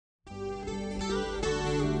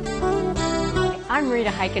I'm Rita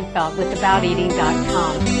Heikenfeld with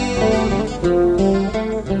AboutEating.com.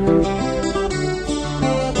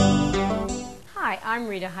 Hi, I'm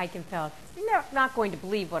Rita Heikenfeld. You're not going to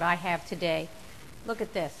believe what I have today. Look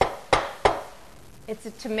at this. It's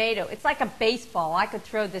a tomato. It's like a baseball. I could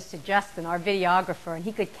throw this to Justin, our videographer, and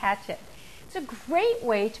he could catch it. It's a great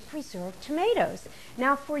way to preserve tomatoes.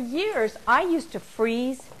 Now, for years, I used to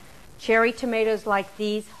freeze cherry tomatoes like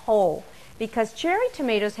these whole, because cherry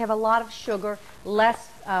tomatoes have a lot of sugar, less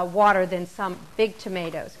water than some big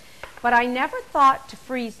tomatoes. But I never thought to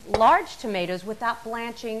freeze large tomatoes without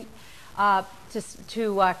blanching to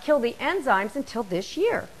kill the enzymes until this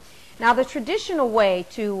year. Now, the traditional way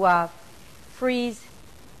to freeze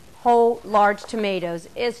whole large tomatoes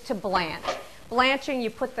is to blanch. Blanching, you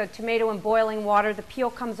put the tomato in boiling water, the peel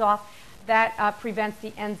comes off. That prevents the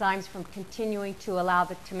enzymes from continuing to allow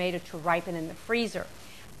the tomato to ripen in the freezer.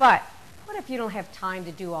 But what if you don't have time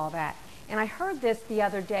to do all that? And I heard this the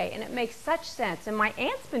other day, and it makes such sense. And my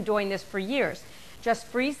aunt's been doing this for years. Just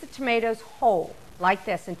freeze the tomatoes whole, like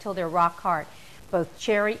this, until they're rock hard, both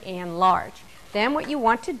cherry and large. Then what you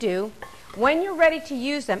want to do, when you're ready to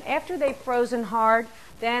use them, after they've frozen hard,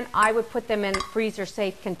 then I would put them in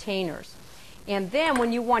freezer-safe containers. And then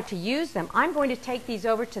when you want to use them, I'm going to take these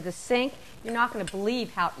over to the sink. You're not going to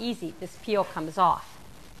believe how easy this peel comes off.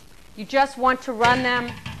 You just want to run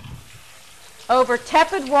them over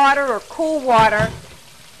tepid water or cool water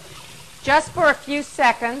just for a few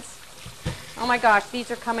seconds. Oh my gosh, these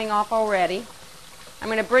are coming off already. I'm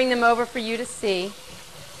going to bring them over for you to see.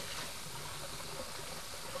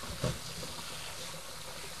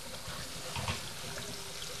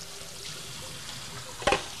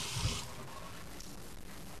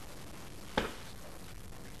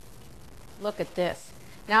 Look at this.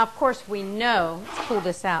 Now, of course, we know, let's pull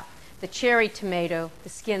this out, the cherry tomato, the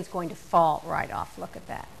skin's going to fall right off. Look at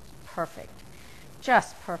that. Perfect.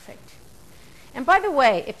 Just perfect. And by the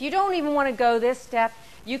way, if you don't even want to go this step,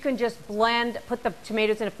 you can just blend, put the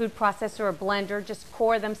tomatoes in a food processor or blender, just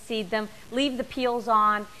core them, seed them, leave the peels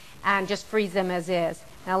on, and just freeze them as is.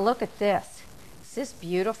 Now look at this. Is this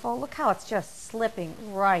beautiful? Look how it's just slipping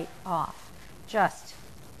right off. Just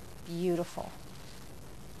beautiful.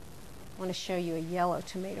 I want to show you a yellow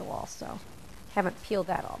tomato also. Haven't peeled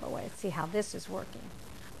that all the way. Let's see how this is working.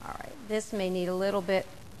 All right, this may need a little bit,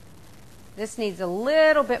 this needs a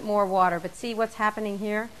little bit more water, but see what's happening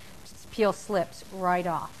here? This peel slips right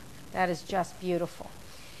off. That is just beautiful.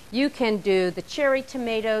 You can do the cherry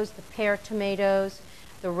tomatoes, the pear tomatoes,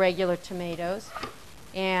 the regular tomatoes.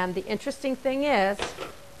 And the interesting thing is,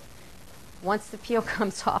 once the peel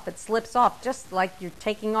comes off, it slips off just like you're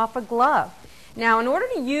taking off a glove. Now, in order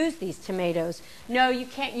to use these tomatoes, no, you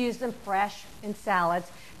can't use them fresh in salads,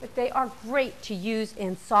 but they are great to use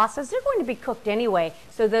in sauces. They're going to be cooked anyway,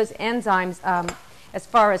 so those enzymes, as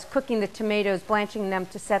far as cooking the tomatoes, blanching them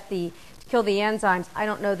to kill the enzymes, I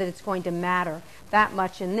don't know that it's going to matter that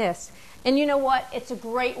much in this. And you know what? It's a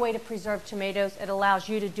great way to preserve tomatoes. It allows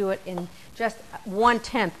you to do it in just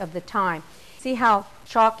 1/10 of the time. See how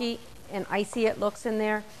chalky and icy it looks in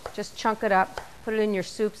there? Just chunk it up, put it in your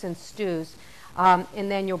soups and stews. And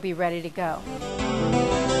then you'll be ready to go.